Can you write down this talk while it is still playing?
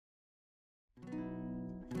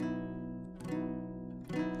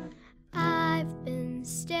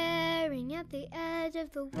at the edge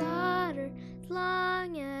of the water as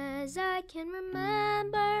long as I can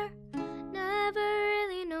remember, never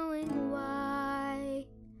really knowing why.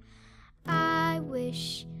 I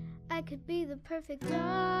wish I could be the perfect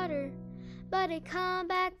daughter, but I come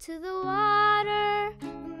back to the water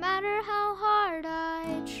no matter how hard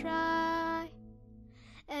I try.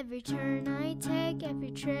 Every turn I take, every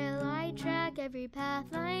trail I track, every path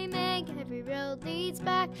I make, every road leads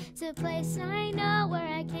back to a place I know where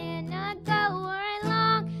I cannot go, where I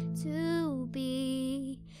long to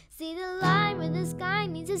be. See the line where the sky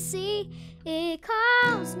meets the sea, it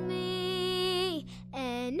calls me,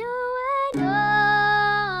 and no one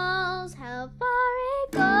knows how far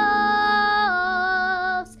it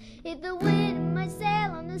goes. If the wind in my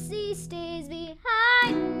sail on the sea stays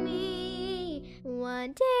behind me,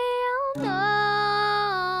 one day I'll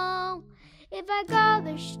know. If I go,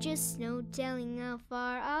 there's just no telling how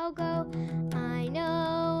far I'll go. I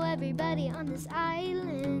know everybody on this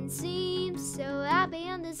island seems so happy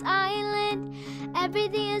on this island.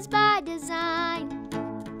 Everything is by design.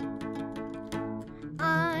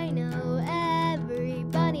 I know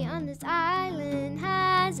everybody on this island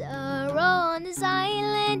has a role on this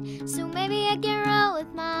island, so maybe I can roll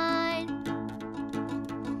with mine.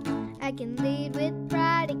 I can lead with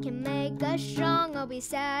pride, it can make us strong. I'll be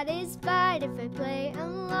satisfied if I play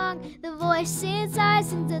along. The voice inside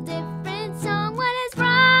sings a different song. What is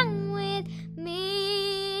wrong with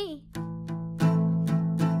me?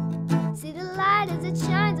 See the light as it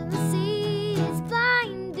shines on the sea, it's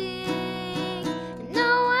blinding, and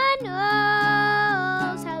no one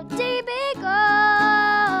knows how deep it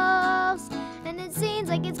goes. And it seems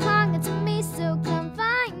like it's clung to me, so come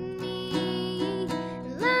find me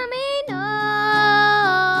and let me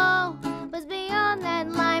know what's beyond that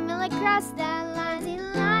line. Will I cross that